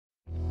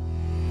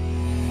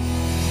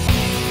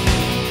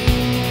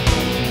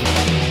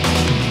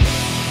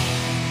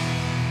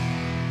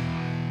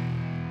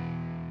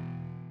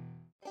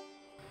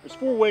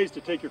4 ways to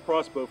take your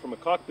crossbow from a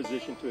cock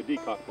position to a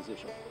decock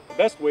position. The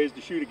best way is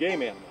to shoot a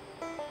game animal.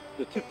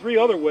 The 3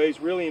 other ways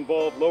really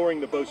involve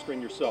lowering the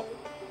bowstring yourself.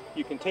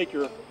 You can take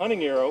your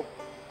hunting arrow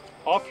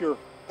off your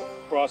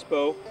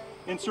crossbow,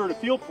 insert a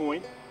field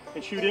point,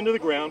 and shoot into the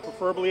ground,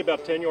 preferably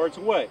about 10 yards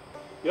away.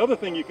 The other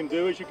thing you can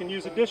do is you can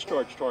use a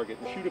discharge target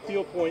and shoot a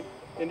field point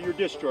into your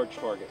discharge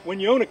target. When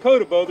you own a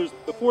Kodabow,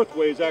 the 4th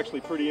way is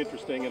actually pretty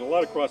interesting, and a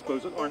lot of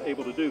crossbows aren't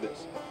able to do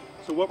this.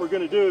 So what we're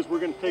going to do is we're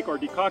going to take our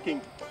decocking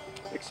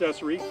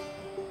accessory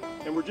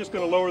and we're just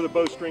going to lower the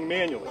bowstring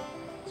manually.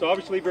 It's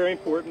obviously very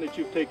important that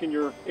you've taken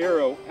your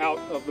arrow out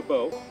of the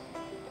bow.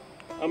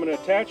 I'm going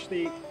to attach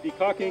the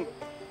decocking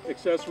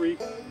accessory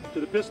to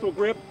the pistol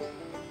grip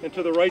and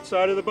to the right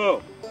side of the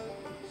bow.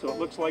 So it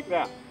looks like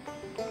that.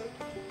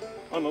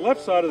 On the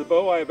left side of the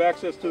bow, I have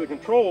access to the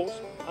controls.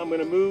 I'm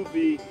going to move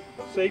the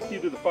safety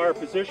to the fire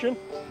position.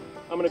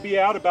 I'm going to be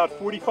out about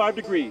 45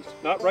 degrees,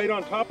 not right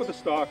on top of the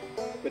stock,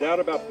 but out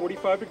about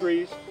 45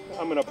 degrees.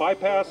 I'm going to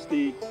bypass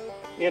the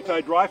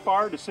anti-dry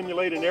fire to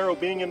simulate an arrow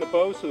being in the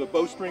bow so the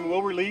bowstring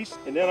will release,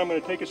 and then I'm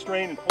going to take a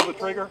strain and pull the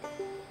trigger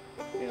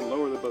and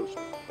lower the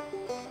bowstring.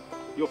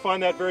 You'll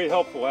find that very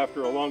helpful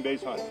after a long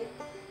day's hunting.